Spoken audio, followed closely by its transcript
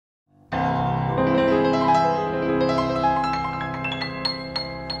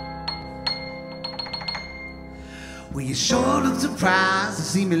Well, you sure look surprised to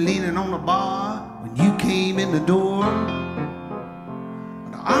see me leaning on the bar when you came in the door.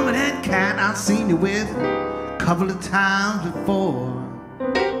 The arm of that cat I've seen you with a couple of times before.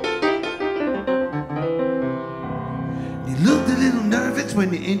 You looked a little nervous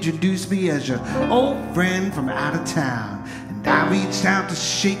when you introduced me as your old friend from out of town, and I reached out to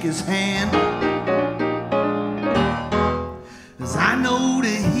shake his hand, 'cause I know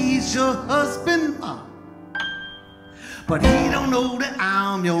that he's your husband, but he don't know that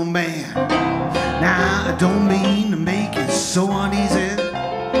I'm your man. Now, I don't mean to make it so uneasy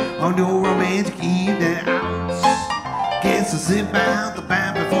on your romantic evening out. Guess I sit by the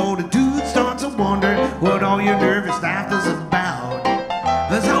bar before the dude starts to wonder what all your nervous laughter's about.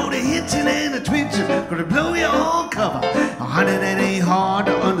 There's all the hitching and the twitching gonna blow you all cover. Honey, that ain't hard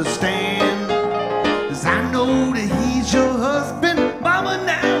to understand, 'cause I know that he's your husband, mama,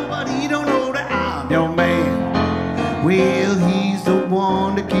 now, but he don't know that I'm your man. Well, he's the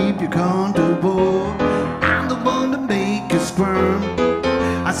one to keep you comfortable. I'm the one to make you squirm.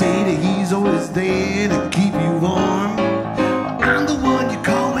 I say that he's always there to keep you warm. I'm the one you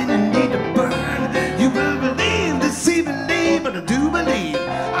call when you need to burn. You will believe, deceive, believe, but I do believe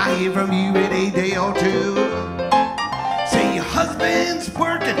I hear from you in a day or two. Say your husband's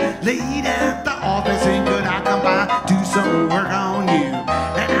working late at the office, and could I come by, do some work on you?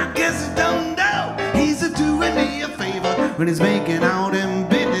 And I guess I don't know, he's doing me a favor when he's making all them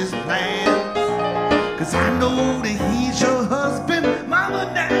business plans. 'Cause I know that he's your husband,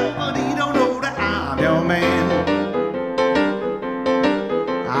 mama, now, but he don't know that I'm your man.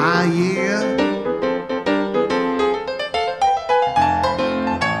 Ah, yeah.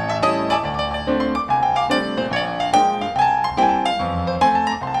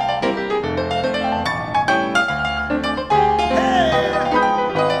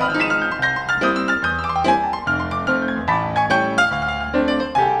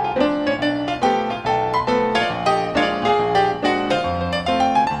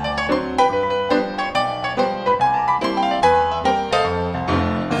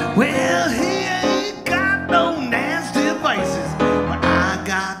 Well, he ain't got no nasty vices, but I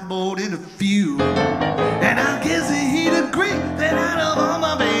got more than a few. And I guess he'd agree that out of all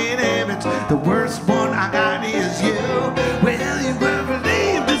my bad habits, the worst one I got is you. Well, you will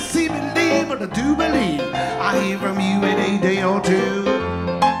believe, deceive, believe, but I do believe I hear from you in a day or two.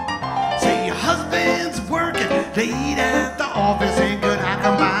 Say your husband's working late at the office, and could I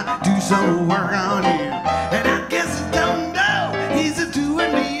come by, do some work on you? And I guess I don't know, he's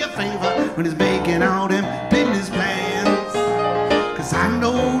doing me a favor when he's making all them business plans. 'Cause I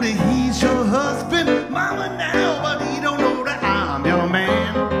know that he's your husband, mama, now, but he don't know that I'm your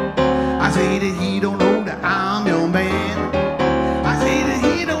man. I say that he don't